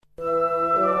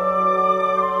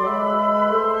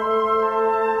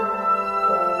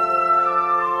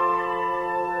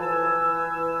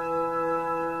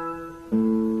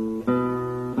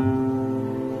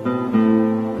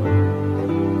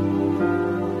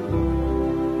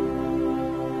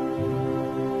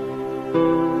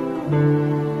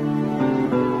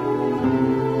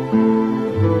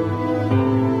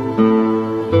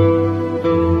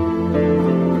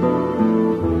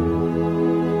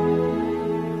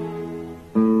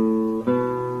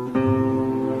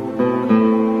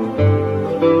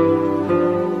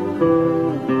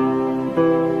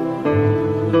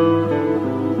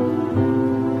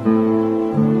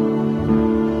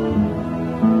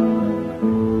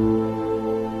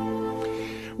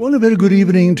Well, a very good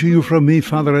evening to you from me,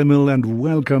 Father Emil, and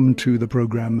welcome to the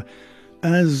program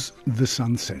As the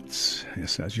Sun Sets.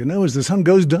 Yes, as you know, as the sun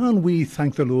goes down, we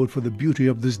thank the Lord for the beauty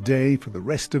of this day, for the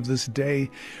rest of this day,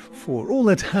 for all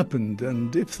that happened.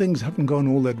 And if things haven't gone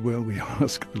all that well, we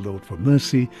ask the Lord for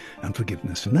mercy and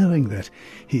forgiveness, knowing that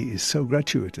He is so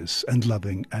gratuitous and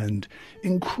loving and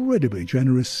incredibly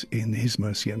generous in His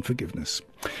mercy and forgiveness.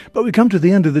 But we come to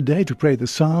the end of the day to pray the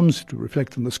Psalms, to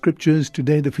reflect on the Scriptures.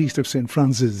 Today, the feast of St.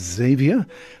 Francis Xavier,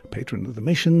 patron of the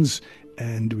missions,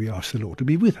 and we ask the Lord to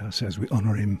be with us as we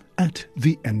honour Him at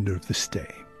the end of this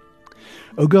day.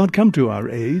 O God, come to our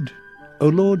aid. O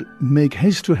Lord, make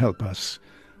haste to help us.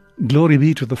 Glory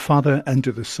be to the Father, and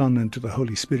to the Son, and to the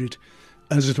Holy Spirit,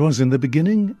 as it was in the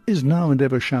beginning, is now, and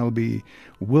ever shall be,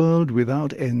 world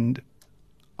without end.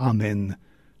 Amen.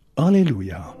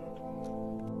 Alleluia.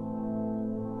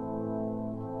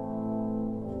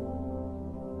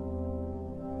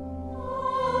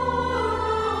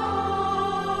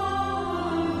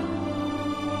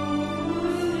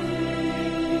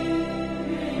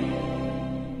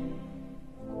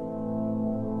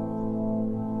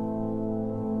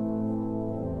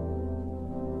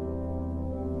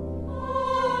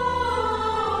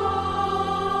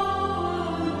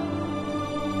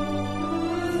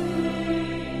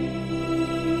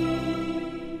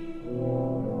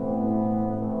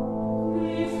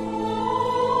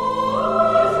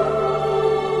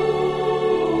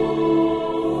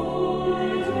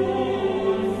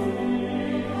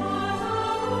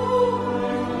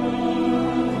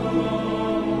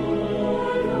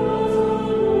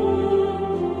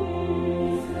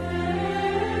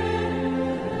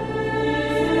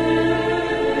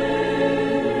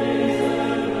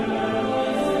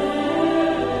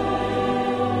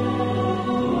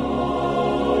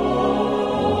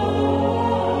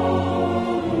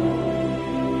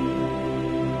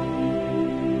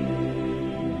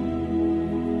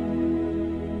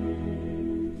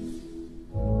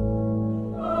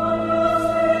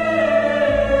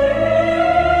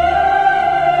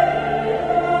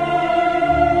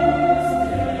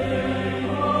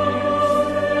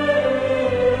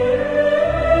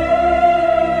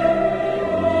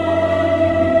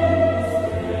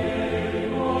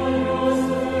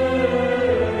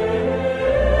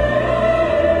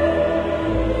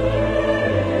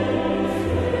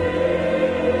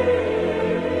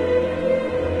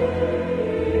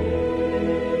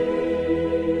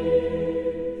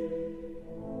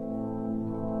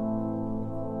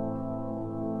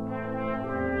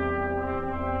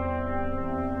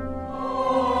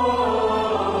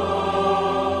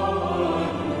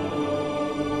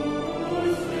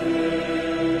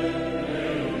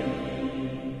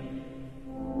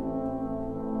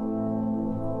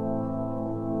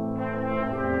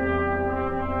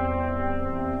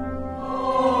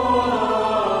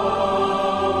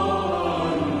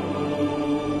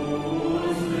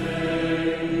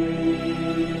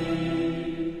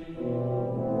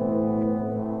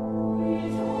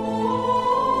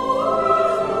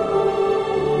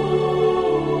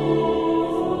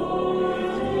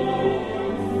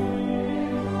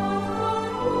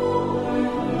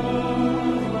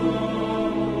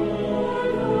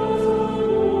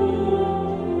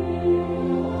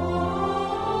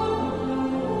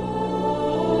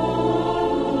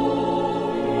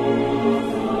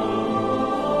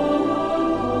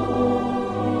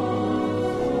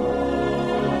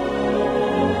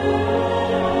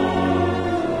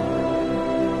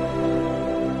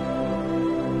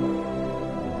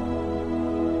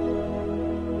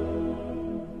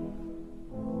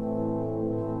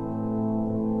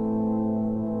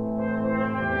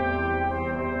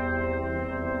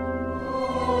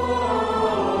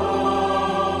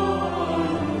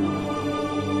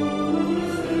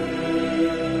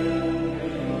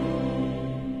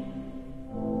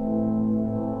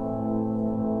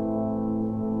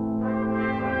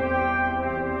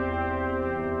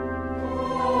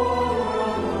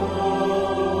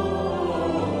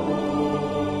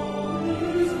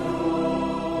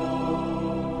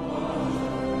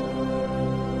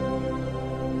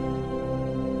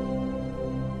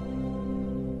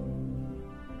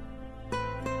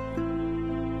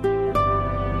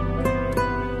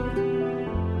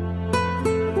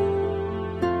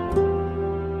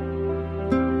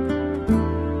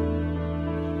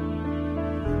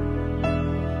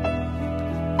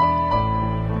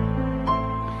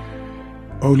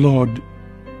 O Lord,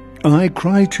 I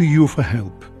cry to you for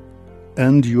help,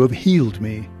 and you have healed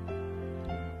me.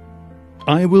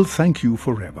 I will thank you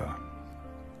forever.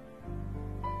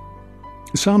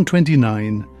 Psalm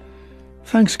 29,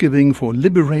 Thanksgiving for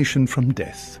liberation from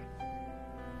death.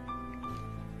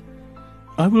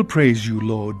 I will praise you,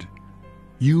 Lord.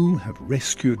 You have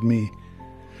rescued me,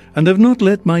 and have not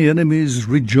let my enemies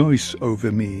rejoice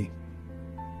over me.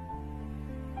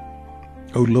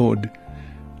 O Lord,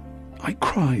 I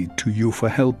cried to you for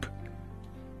help,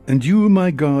 and you, my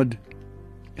God,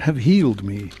 have healed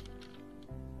me.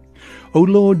 O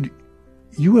Lord,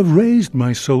 you have raised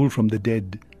my soul from the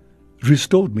dead,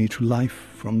 restored me to life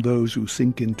from those who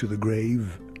sink into the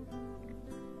grave.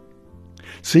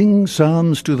 Sing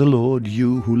psalms to the Lord,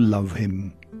 you who love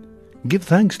him. Give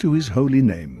thanks to his holy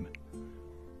name.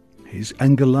 His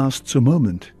anger lasts a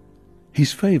moment,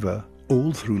 his favor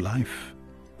all through life.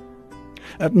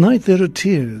 At night there are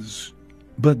tears,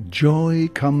 but joy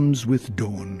comes with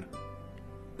dawn.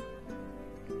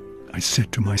 I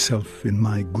said to myself in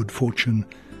my good fortune,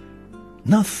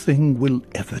 nothing will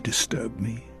ever disturb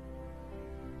me.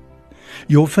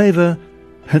 Your favor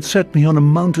had set me on a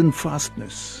mountain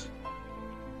fastness,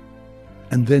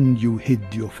 and then you hid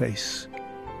your face,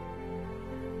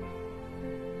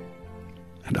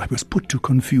 and I was put to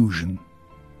confusion.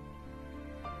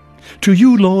 To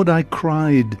you, Lord, I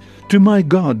cried, to my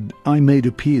God I made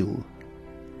appeal.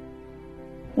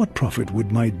 What profit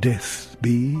would my death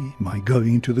be, my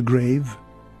going to the grave?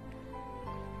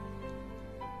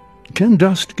 Can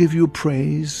dust give you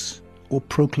praise or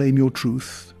proclaim your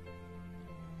truth?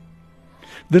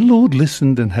 The Lord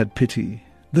listened and had pity.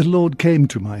 The Lord came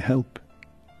to my help.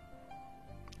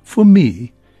 For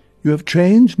me, you have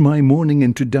changed my mourning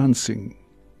into dancing.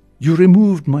 You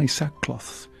removed my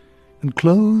sackcloth and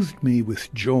clothed me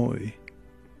with joy.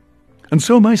 And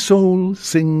so my soul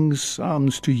sings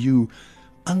psalms to you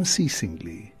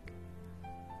unceasingly.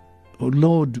 O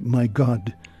Lord, my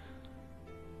God,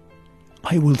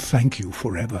 I will thank you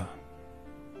forever.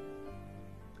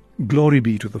 Glory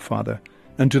be to the Father,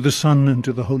 and to the Son, and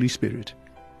to the Holy Spirit,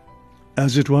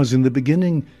 as it was in the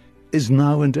beginning, is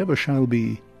now, and ever shall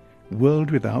be,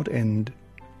 world without end.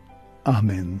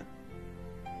 Amen.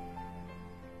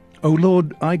 O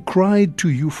Lord, I cried to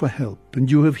you for help, and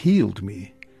you have healed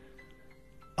me.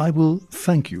 I will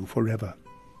thank you forever.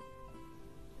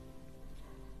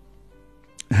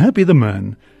 Happy the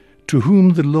man to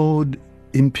whom the Lord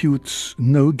imputes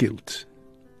no guilt.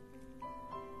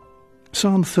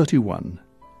 Psalm 31.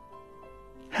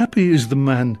 Happy is the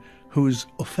man whose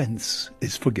offense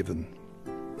is forgiven.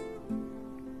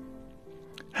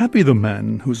 Happy the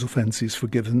man whose offense is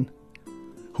forgiven,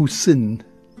 whose sin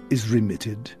is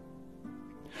remitted.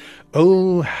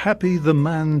 Oh, happy the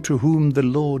man to whom the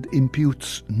Lord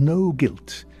imputes no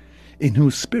guilt, in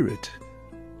whose spirit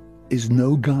is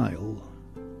no guile.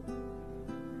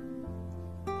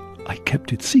 I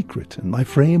kept it secret, and my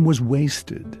frame was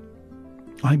wasted.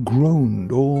 I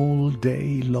groaned all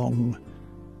day long,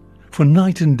 for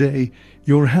night and day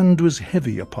your hand was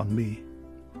heavy upon me.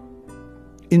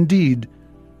 Indeed,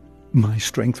 my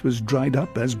strength was dried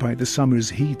up as by the summer's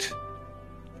heat.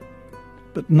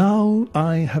 But now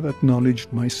I have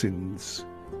acknowledged my sins.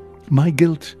 My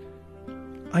guilt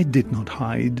I did not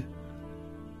hide.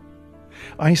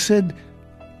 I said,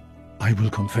 I will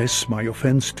confess my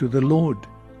offense to the Lord.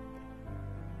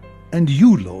 And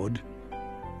you, Lord,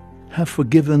 have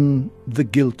forgiven the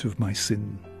guilt of my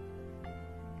sin.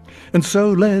 And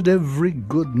so let every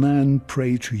good man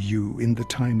pray to you in the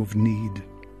time of need.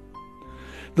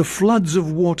 The floods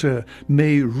of water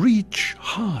may reach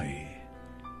high,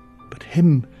 but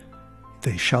him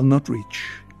they shall not reach.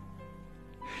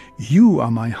 You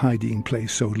are my hiding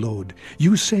place, O Lord.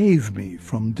 You save me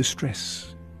from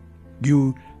distress.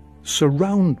 You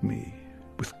surround me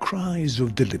with cries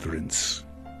of deliverance.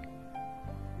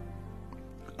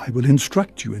 I will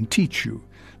instruct you and teach you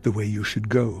the way you should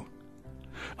go.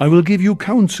 I will give you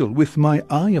counsel with my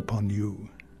eye upon you.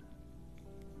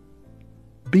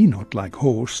 Be not like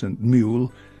horse and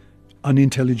mule,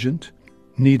 unintelligent,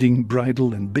 needing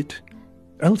bridle and bit,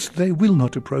 else they will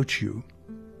not approach you.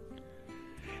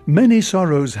 Many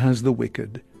sorrows has the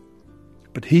wicked,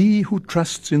 but he who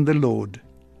trusts in the Lord,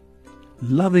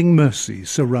 loving mercy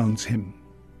surrounds him.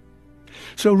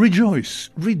 So rejoice,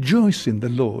 rejoice in the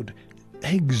Lord,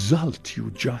 exult,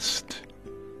 you just.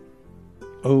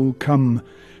 Oh, come,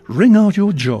 ring out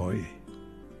your joy,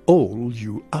 all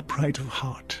you upright of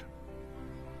heart.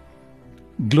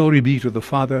 Glory be to the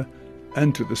Father,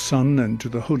 and to the Son, and to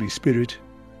the Holy Spirit,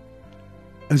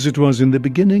 as it was in the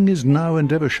beginning, is now,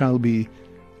 and ever shall be,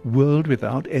 world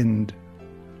without end.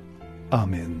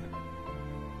 Amen.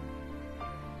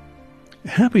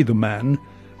 Happy the man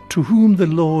to whom the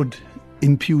Lord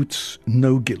imputes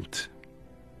no guilt.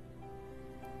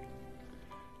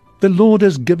 The Lord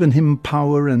has given him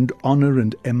power and honor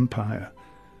and empire,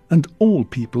 and all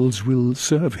peoples will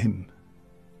serve him.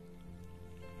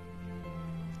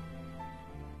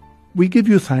 We give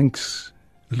you thanks,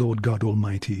 Lord God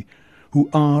Almighty, who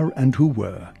are and who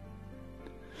were,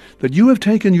 that you have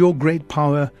taken your great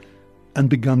power and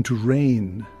begun to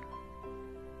reign.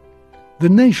 The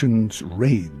nations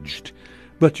raged,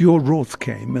 but your wrath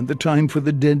came, and the time for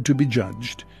the dead to be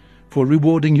judged, for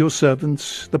rewarding your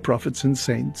servants, the prophets and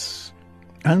saints,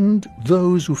 and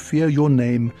those who fear your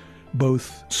name,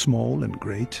 both small and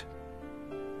great.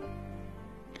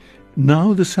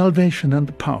 Now the salvation and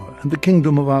the power and the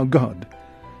kingdom of our God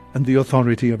and the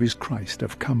authority of his Christ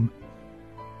have come.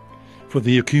 For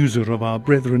the accuser of our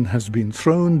brethren has been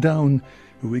thrown down,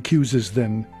 who accuses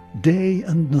them day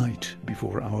and night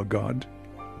before our God.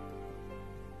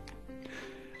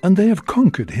 And they have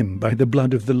conquered him by the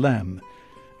blood of the Lamb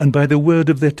and by the word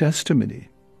of their testimony,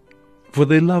 for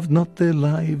they loved not their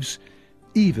lives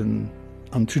even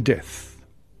unto death.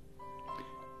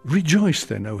 Rejoice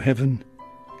then, O heaven,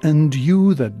 and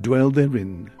you that dwell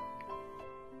therein.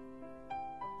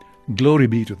 Glory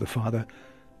be to the Father,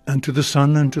 and to the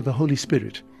Son, and to the Holy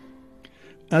Spirit,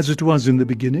 as it was in the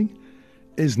beginning,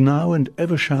 is now, and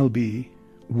ever shall be,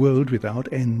 world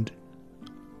without end.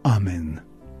 Amen.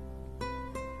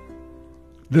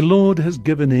 The Lord has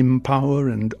given him power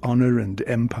and honor and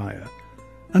empire,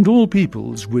 and all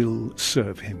peoples will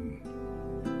serve him.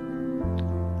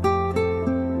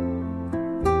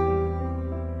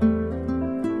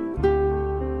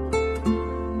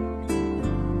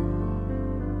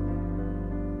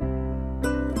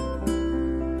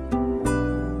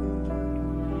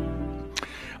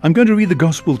 I'm going to read the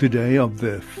Gospel today of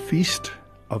the Feast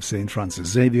of St. Francis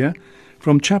Xavier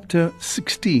from chapter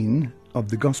 16 of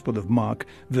the Gospel of Mark,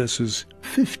 verses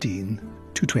 15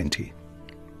 to 20.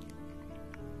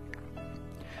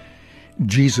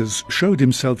 Jesus showed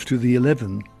himself to the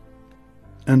 11,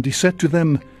 and he said to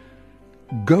them,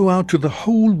 "Go out to the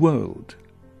whole world,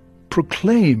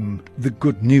 proclaim the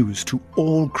good news to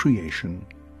all creation.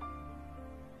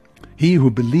 He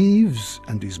who believes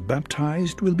and is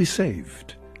baptized will be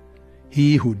saved.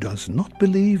 He who does not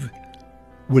believe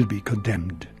will be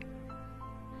condemned.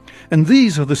 And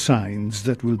these are the signs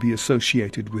that will be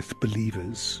associated with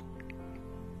believers.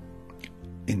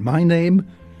 In my name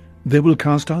they will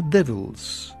cast out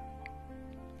devils.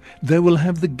 They will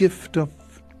have the gift of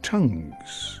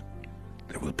tongues.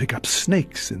 They will pick up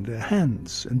snakes in their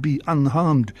hands and be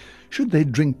unharmed should they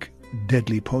drink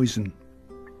deadly poison.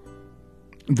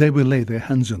 They will lay their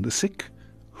hands on the sick,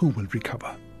 who will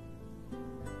recover."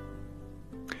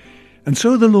 And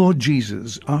so the Lord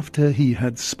Jesus, after he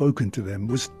had spoken to them,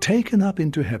 was taken up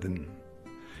into heaven,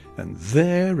 and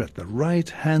there at the right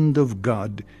hand of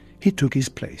God he took his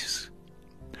place,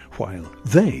 while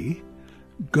they,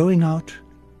 going out,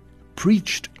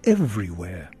 preached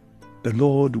everywhere, the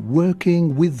Lord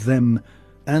working with them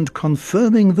and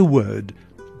confirming the word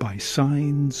by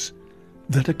signs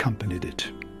that accompanied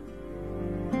it.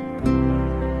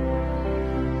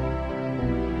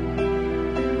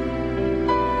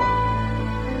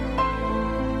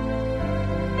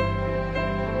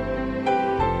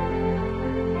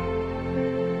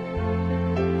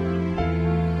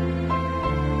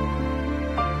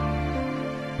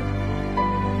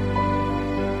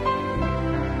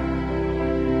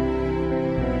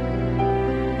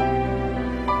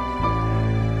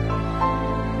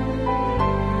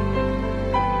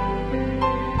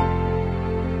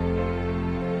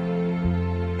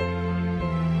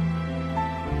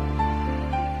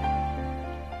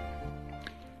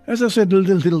 As I said a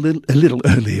little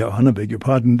earlier on, I beg your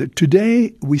pardon, that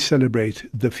today we celebrate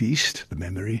the feast, the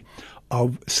memory,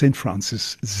 of St.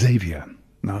 Francis Xavier.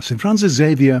 Now, St. Francis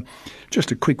Xavier, just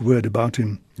a quick word about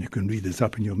him. You can read this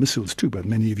up in your missals too, but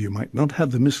many of you might not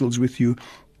have the missals with you.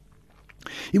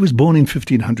 He was born in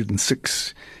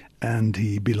 1506, and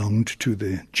he belonged to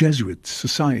the Jesuit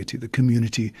Society, the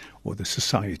community or the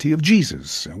Society of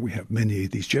Jesus. And we have many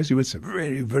of these Jesuits, a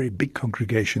very, very big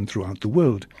congregation throughout the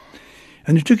world.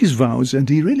 And he took his vows, and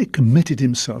he really committed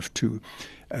himself to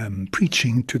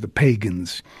preaching to the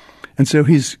pagans. And so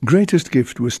his greatest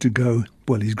gift was to go,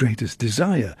 well, his greatest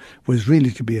desire was really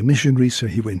to be a missionary. So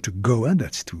he went to Goa,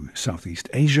 that's to Southeast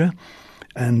Asia.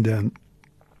 And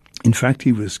in fact,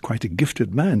 he was quite a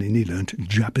gifted man, and he learned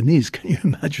Japanese. Can you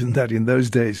imagine that in those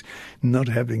days, not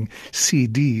having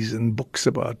CDs and books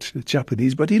about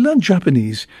Japanese? But he learned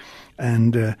Japanese,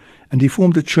 and he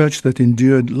formed a church that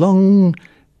endured long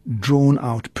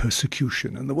drawn-out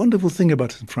persecution. And the wonderful thing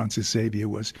about St. Francis Xavier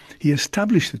was he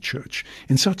established the church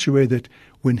in such a way that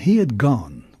when he had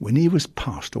gone, when he was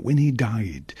passed, or when he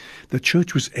died, the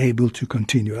church was able to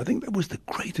continue. I think that was the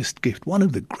greatest gift, one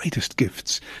of the greatest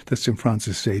gifts that St.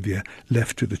 Francis Xavier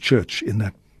left to the church in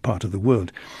that part of the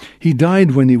world. He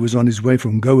died when he was on his way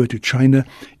from Goa to China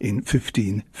in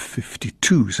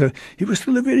 1552. So he was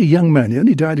still a very young man. He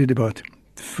only died at about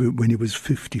when he was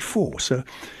 54. So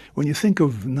when you think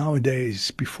of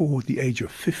nowadays before the age of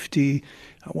 50,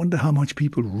 I wonder how much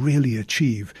people really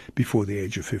achieve before the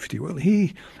age of 50. Well,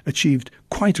 he achieved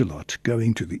quite a lot,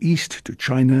 going to the East, to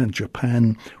China and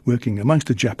Japan, working amongst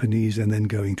the Japanese, and then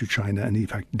going to China, and in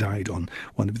fact died on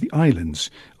one of the islands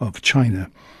of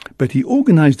China. But he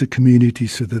organized the community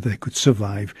so that they could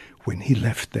survive when he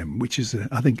left them, which is,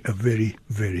 I think, a very,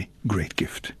 very great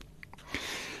gift.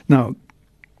 Now,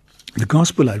 the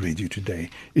gospel I read you today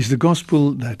is the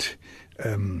gospel that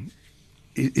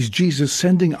is Jesus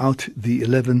sending out the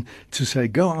 11 to say,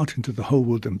 go out into the whole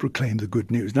world and proclaim the good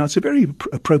news. Now, it's a very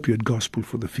appropriate gospel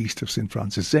for the feast of St.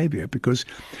 Francis Xavier, because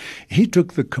he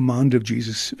took the command of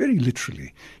Jesus very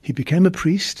literally. He became a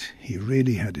priest. He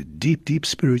really had a deep, deep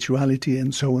spirituality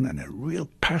and so on, and a real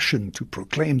passion to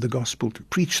proclaim the gospel, to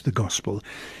preach the gospel.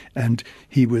 And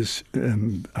he was,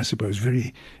 I suppose,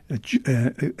 very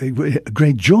a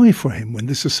great joy for him when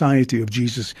the Society of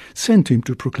Jesus sent him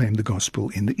to proclaim the gospel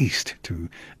in the East, to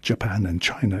Japan and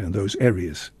China and those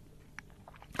areas.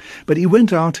 But he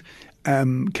went out,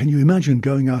 can you imagine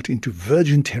going out into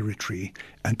virgin territory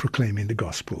and proclaiming the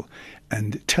gospel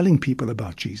and telling people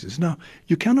about Jesus? Now,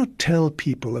 you cannot tell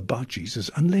people about Jesus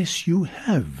unless you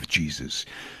have Jesus.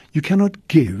 You cannot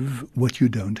give what you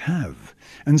don't have.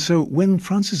 And so when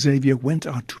Francis Xavier went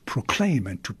out to proclaim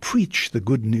and to preach the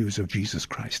good news of Jesus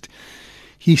Christ,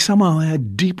 he somehow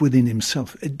had deep within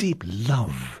himself a deep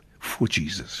love for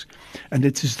Jesus. And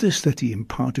it is this that he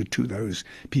imparted to those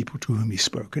people to whom he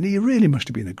spoke. And he really must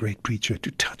have been a great preacher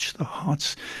to touch the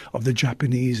hearts of the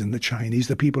Japanese and the Chinese,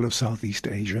 the people of Southeast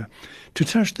Asia, to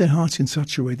touch their hearts in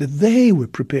such a way that they were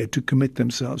prepared to commit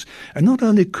themselves, and not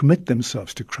only commit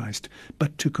themselves to Christ,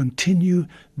 but to continue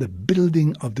the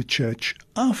building of the church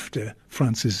after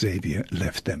Francis Xavier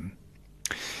left them.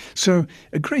 So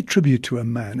a great tribute to a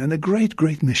man and a great,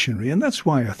 great missionary. And that's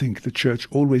why I think the church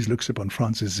always looks upon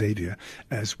Francis Xavier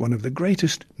as one of the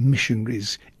greatest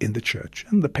missionaries in the church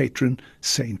and the patron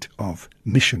saint of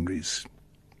missionaries.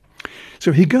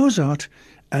 So he goes out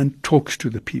and talks to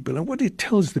the people. And what he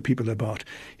tells the people about,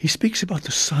 he speaks about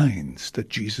the signs that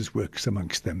Jesus works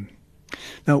amongst them.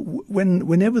 Now,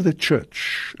 whenever the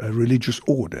church, a religious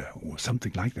order or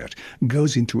something like that,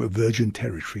 goes into a virgin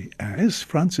territory, as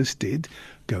Francis did,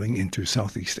 going into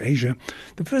Southeast Asia,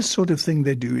 the first sort of thing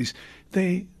they do is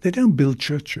they don't build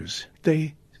churches.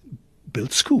 They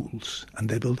build schools and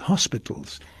they build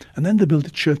hospitals, and then they build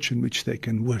a church in which they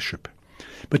can worship.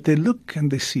 But they look and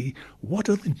they see, what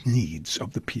are the needs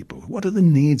of the people? What are the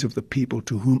needs of the people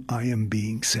to whom I am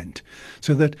being sent?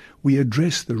 So that we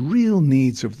address the real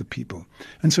needs of the people.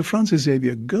 And so Francis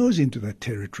Xavier goes into that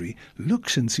territory,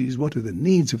 looks and sees what are the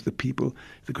needs of the people.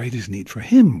 The greatest need for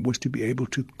him was to be able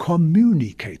to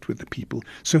communicate with the people.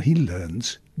 So he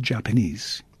learns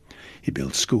Japanese. He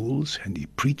builds schools and he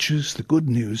preaches the good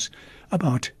news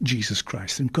about Jesus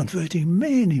Christ and converting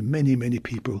many, many, many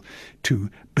people to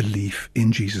belief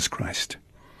in Jesus Christ.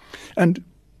 And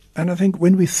I think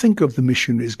when we think of the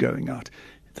missionaries going out,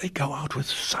 they go out with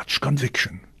such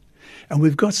conviction. And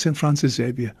we've got St. Francis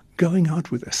Xavier going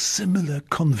out with a similar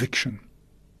conviction,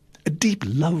 a deep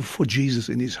love for Jesus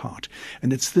in his heart.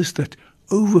 And it's this that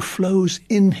overflows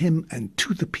in him and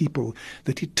to the people,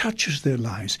 that he touches their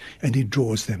lives and he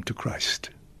draws them to Christ.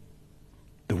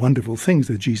 The wonderful things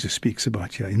that Jesus speaks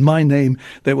about here. In my name,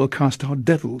 they will cast out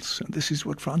devils. And this is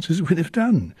what Francis would have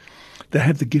done. They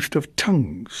have the gift of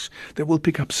tongues. They will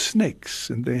pick up snakes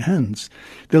in their hands.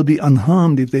 They'll be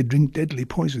unharmed if they drink deadly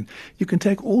poison. You can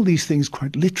take all these things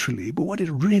quite literally, but what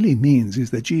it really means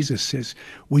is that Jesus says,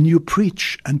 when you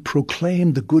preach and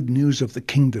proclaim the good news of the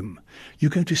kingdom,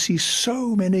 you're going to see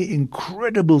so many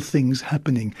incredible things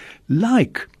happening,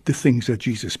 like the things that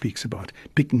Jesus speaks about,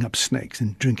 picking up snakes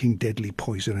and drinking deadly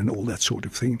poison and all that sort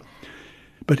of thing.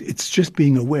 But it's just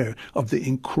being aware of the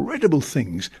incredible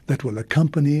things that will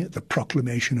accompany the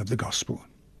proclamation of the gospel.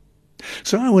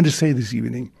 So I want to say this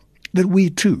evening that we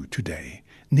too today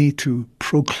need to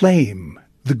proclaim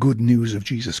the good news of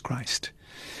Jesus Christ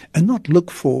and not look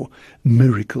for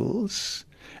miracles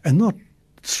and not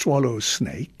swallow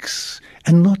snakes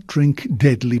and not drink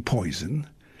deadly poison,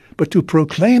 but to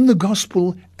proclaim the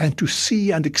gospel and to see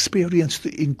and experience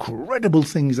the incredible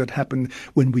things that happen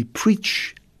when we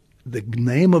preach the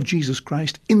name of Jesus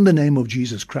Christ, in the name of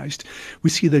Jesus Christ.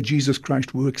 We see that Jesus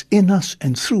Christ works in us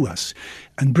and through us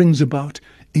and brings about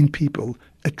in people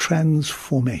a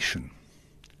transformation,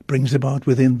 brings about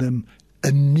within them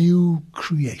a new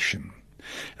creation.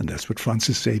 And that's what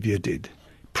Francis Xavier did.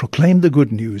 Proclaim the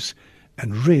good news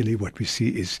And really what we see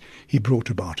is he brought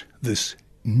about this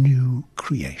new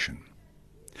creation.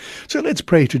 So let's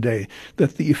pray today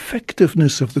that the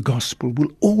effectiveness of the gospel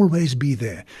will always be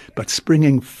there, but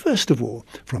springing first of all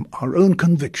from our own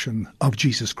conviction of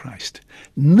Jesus Christ.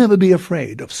 Never be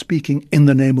afraid of speaking in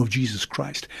the name of Jesus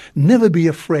Christ. Never be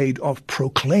afraid of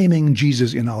proclaiming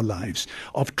Jesus in our lives,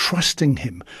 of trusting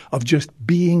him, of just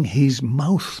being his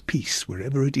mouthpiece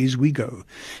wherever it is we go,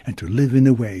 and to live in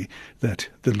a way that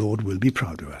the Lord will be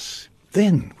proud of us.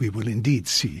 Then we will indeed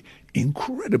see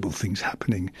incredible things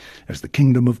happening as the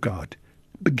kingdom of God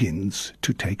begins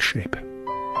to take shape.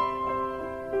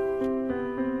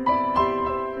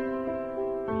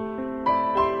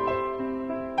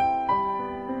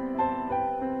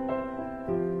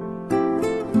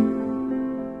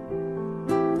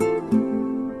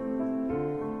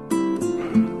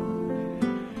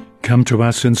 Come to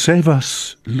us and save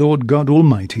us, Lord God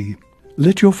Almighty.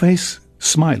 Let your face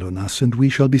smile on us, and we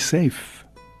shall be safe.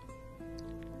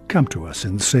 Come to us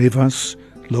and save us,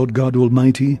 Lord God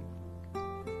Almighty.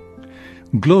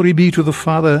 Glory be to the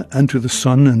Father, and to the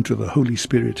Son, and to the Holy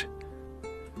Spirit.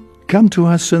 Come to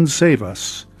us and save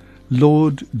us,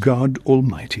 Lord God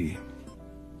Almighty.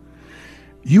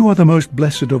 You are the most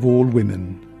blessed of all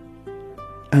women,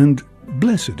 and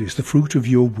blessed is the fruit of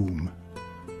your womb.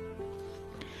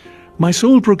 My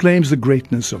soul proclaims the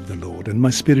greatness of the Lord, and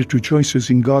my spirit rejoices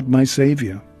in God my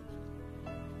Saviour.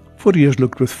 For he has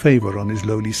looked with favour on his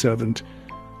lowly servant,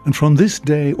 and from this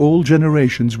day all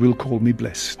generations will call me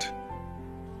blessed.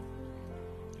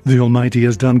 The Almighty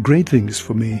has done great things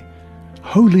for me.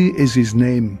 Holy is his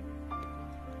name.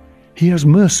 He has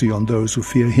mercy on those who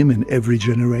fear him in every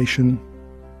generation.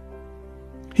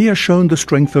 He has shown the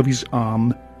strength of his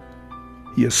arm.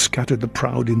 He has scattered the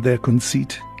proud in their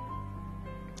conceit.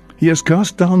 He has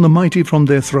cast down the mighty from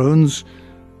their thrones,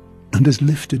 and has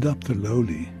lifted up the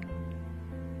lowly.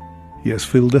 He has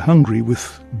filled the hungry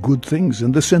with good things,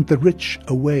 and has sent the rich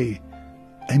away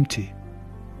empty.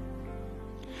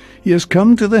 He has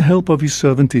come to the help of his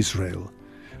servant Israel,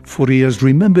 for he has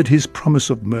remembered his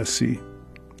promise of mercy,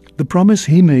 the promise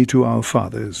he made to our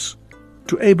fathers,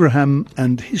 to Abraham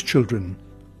and his children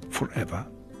forever.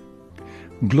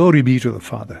 Glory be to the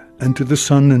Father, and to the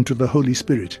Son, and to the Holy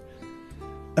Spirit,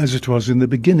 as it was in the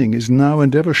beginning, is now,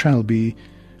 and ever shall be,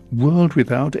 world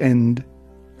without end.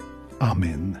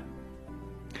 Amen.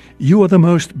 You are the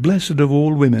most blessed of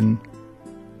all women,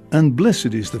 and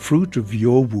blessed is the fruit of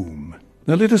your womb.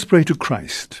 Now let us pray to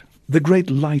Christ, the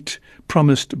great light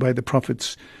promised by the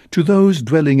prophets to those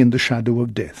dwelling in the shadow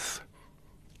of death.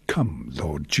 Come,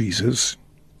 Lord Jesus.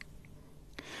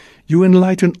 You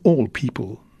enlighten all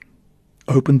people.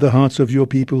 Open the hearts of your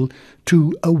people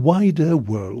to a wider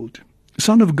world.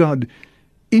 Son of God,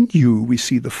 in you we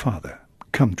see the Father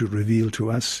come to reveal to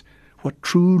us what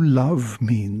true love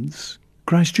means.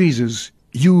 Christ Jesus,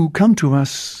 you come to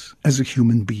us as a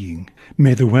human being.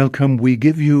 May the welcome we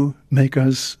give you make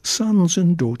us sons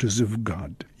and daughters of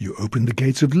God. You open the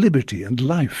gates of liberty and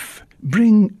life.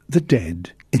 Bring the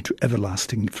dead into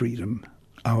everlasting freedom.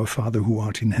 Our Father who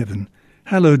art in heaven,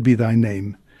 hallowed be thy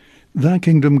name. Thy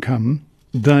kingdom come.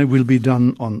 Thy will be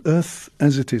done on earth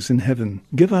as it is in heaven.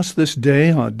 Give us this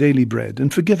day our daily bread,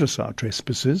 and forgive us our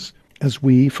trespasses, as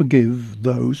we forgive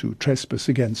those who trespass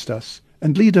against us.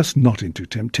 And lead us not into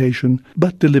temptation,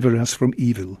 but deliver us from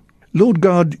evil. Lord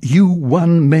God, you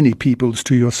won many peoples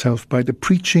to yourself by the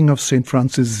preaching of St.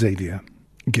 Francis Xavier.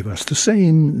 Give us the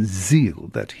same zeal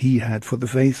that he had for the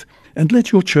faith, and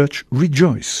let your church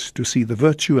rejoice to see the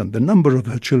virtue and the number of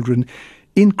her children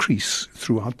increase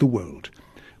throughout the world.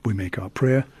 We make our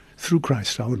prayer through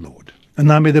Christ our Lord. And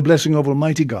now may the blessing of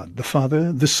Almighty God, the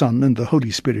Father, the Son, and the Holy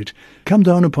Spirit come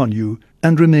down upon you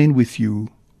and remain with you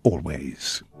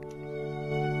always.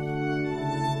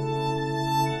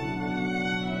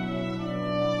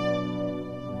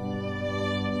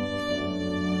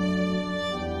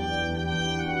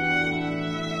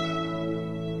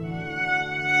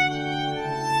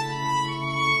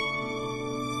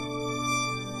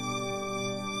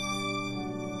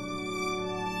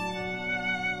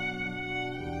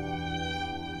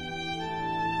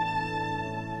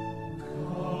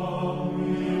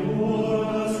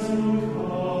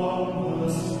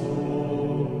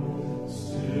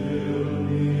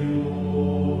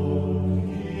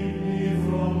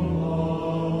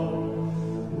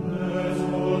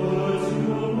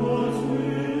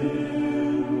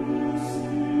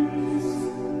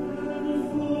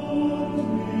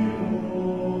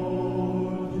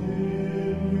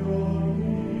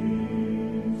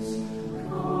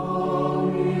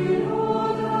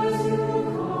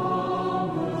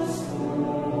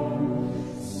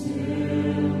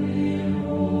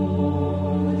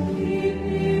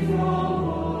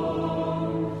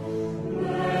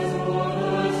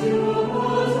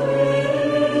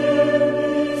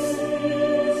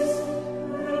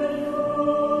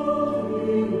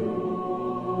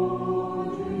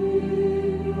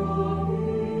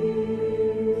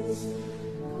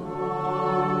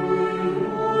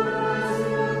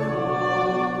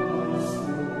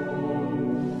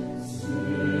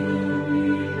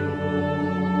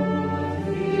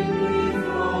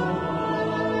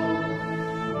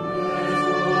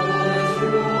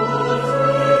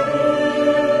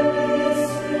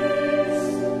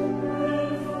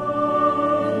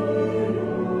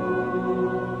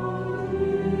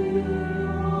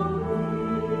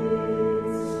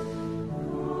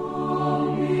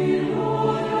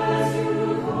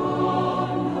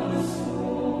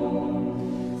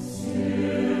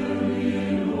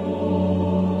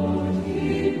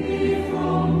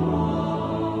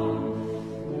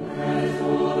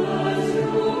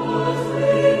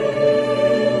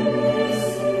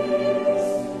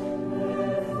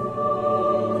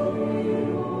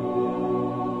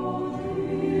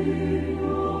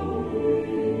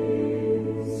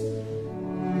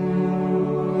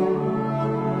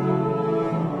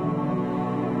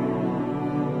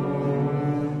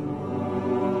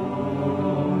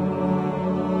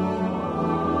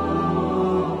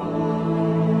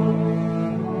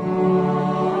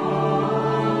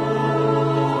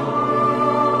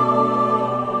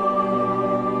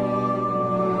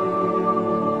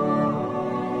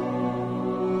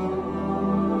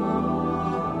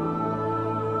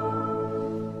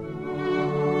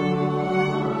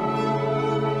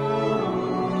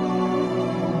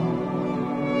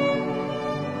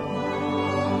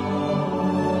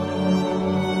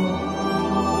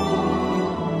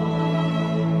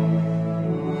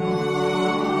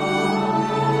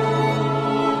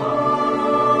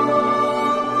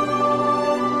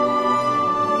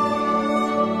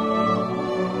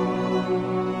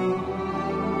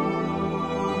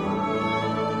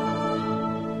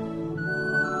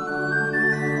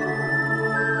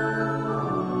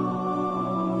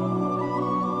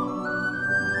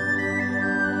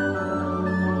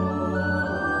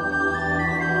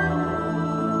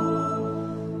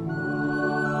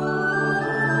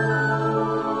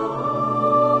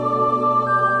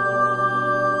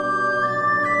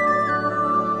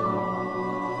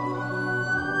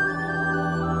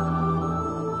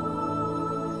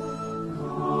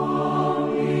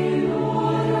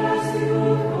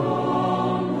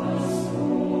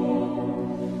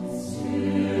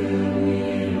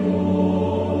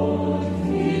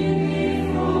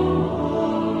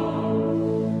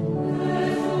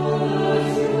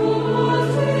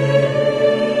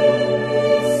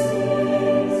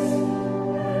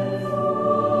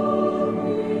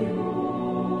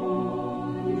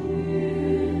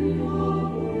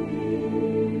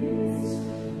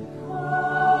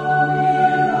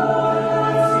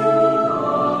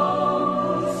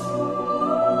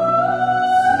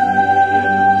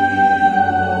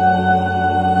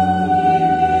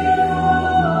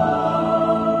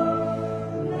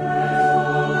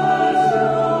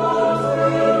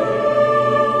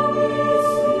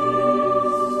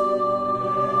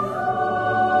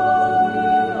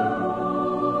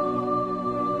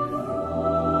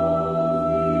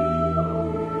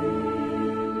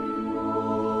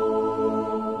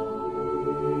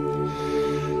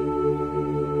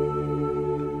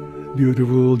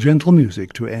 Beautiful, gentle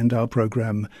music to end our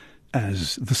program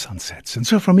as the sun sets. And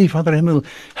so from me, Father Emil,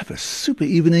 have a super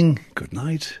evening, good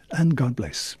night, and God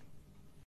bless.